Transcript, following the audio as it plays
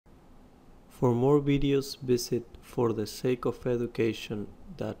For more videos, visit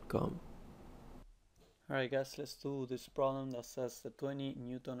forthesakeofeducation.com. Alright guys, let's do this problem that says the 20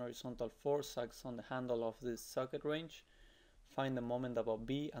 Newton horizontal force acts on the handle of this socket wrench. Find the moment above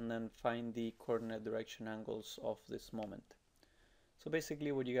B and then find the coordinate direction angles of this moment. So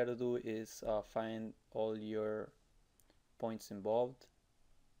basically what you got to do is find all your points involved.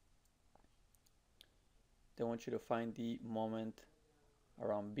 They want you to find the moment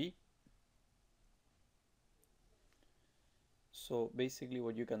around B. So basically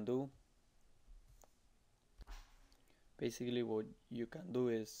what you can do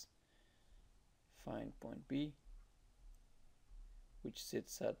is find point B, which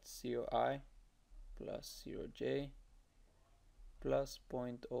sits at 0i plus 0j plus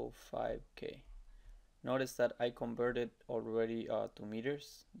 0.05k. Notice that I converted already to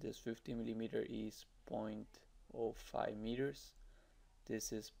meters. This 50 millimeter is 0.05 meters.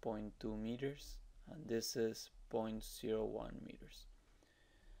 This is 0.2 meters, and this is 0.01 meters.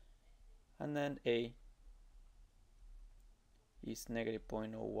 And then A is negative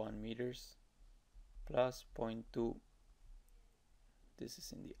 0.01 meters plus 0.2. This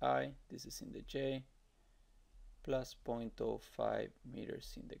is in the I, this is in the J, plus 0.05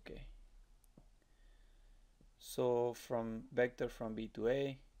 meters in the K. So from vector from B to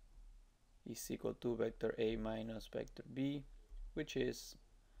A is equal to vector A minus vector B, which is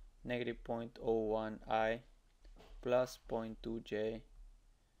negative 0.01 I plus 0.2 J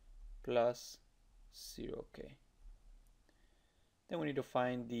plus 0K. Then we need to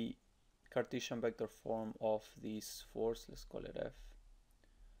find the Cartesian vector form of this force. Let's call it F.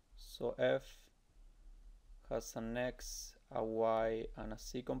 So F has an X, a Y, and a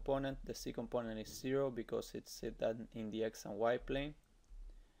Z component. The Z component is 0 because it's in the X and Y plane.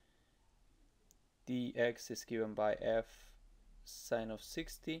 The X is given by F sine of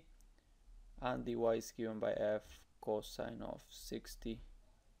 60, and the Y is given by F cosine of 60.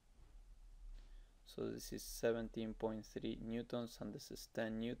 So this is 17.3 newtons and this is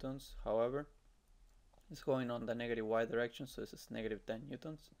 10 newtons. However, it's going on the negative y direction, so this is negative 10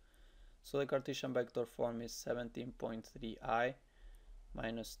 newtons. So the Cartesian vector form is 17.3i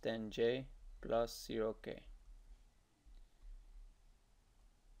minus 10j plus 0k.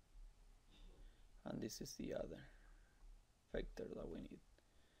 And this is the other vector that we need.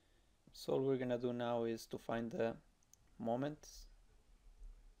 So all we're going to do now is to find the moments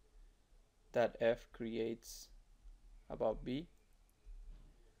that F creates above B.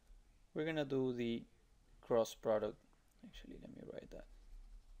 We're going to do the cross product. Actually, let me write that.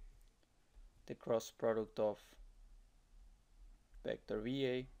 The cross product of vector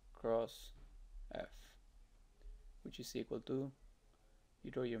VA cross F, which is equal to,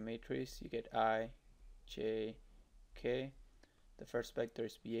 you draw your matrix, you get I, J, K. The first vector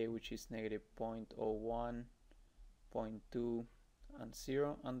is VA, which is negative 0.01, 0.2, and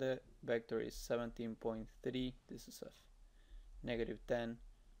 0, and the vector is 17.3. This is F, negative 10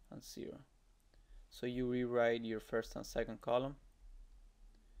 and 0. So you rewrite your first and second column,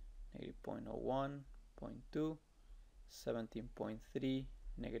 negative 0.01, 0.2, 17.3,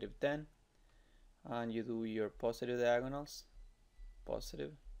 negative 10, and you do your positive diagonals,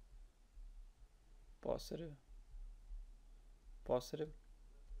 positive, positive, positive.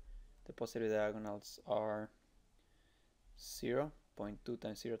 The positive diagonals are 0, 0.2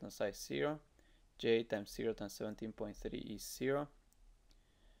 times 0 times I is 0, j times 0 times 17.3 is 0,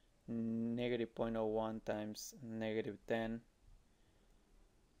 negative 0.01 times negative 10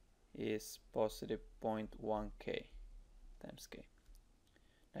 is positive 0.1k times k.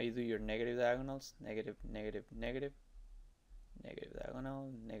 Now you do your negative diagonals, negative, negative, negative, negative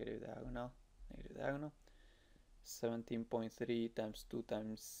diagonal, negative diagonal, negative diagonal. 17.3 times 2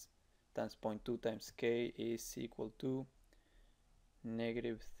 times 0.2 times k is equal to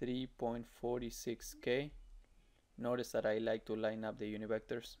negative 3.46k. Notice that I like to line up the unit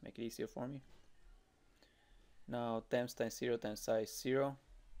vectors, make it easier for me. Now times 0 times I is 0,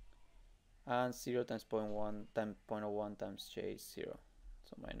 and 0 times 0.01 times j is 0.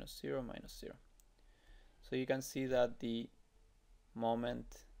 So minus 0, minus 0. So you can see that the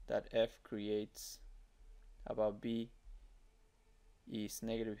moment that F creates above B is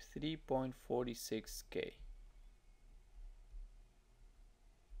negative 3.46k.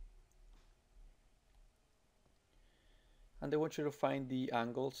 And they want you to find the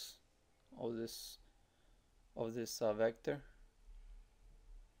angles of this vector.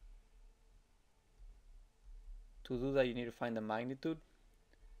 To do that, you need to find the magnitude.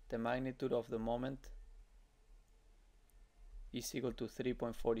 The magnitude of the moment is equal to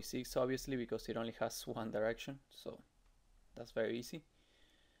 3.46, obviously, because it only has one direction, so that's very easy.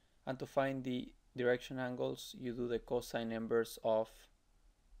 And to find the direction angles, you do the cosine inverse of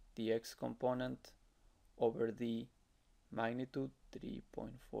the x component over the magnitude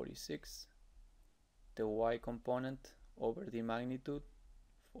 3.46, the y component over the magnitude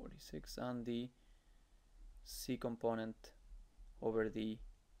 46, and the c component over the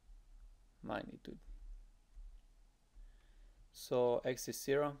magnitude. So x is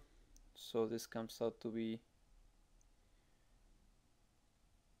 0, so this comes out to be,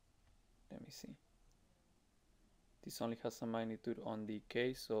 let me see, this only has a magnitude on the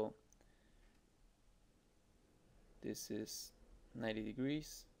k, so this is 90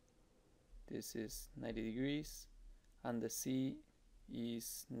 degrees, this is 90 degrees, and the c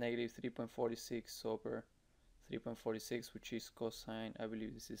is negative 3.46 over 3.46, which is cosine, I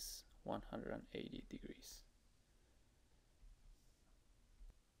believe this is 180 degrees.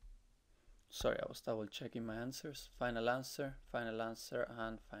 Sorry, I was double checking my answers. Final answer,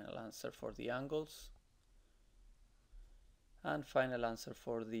 and final answer for the angles. And final answer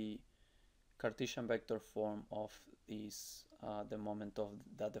for the Cartesian vector form of this, the moment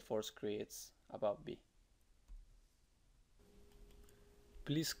that the force creates about B.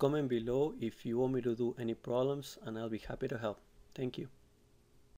 Please comment below if you want me to do any problems and I'll be happy to help. Thank you.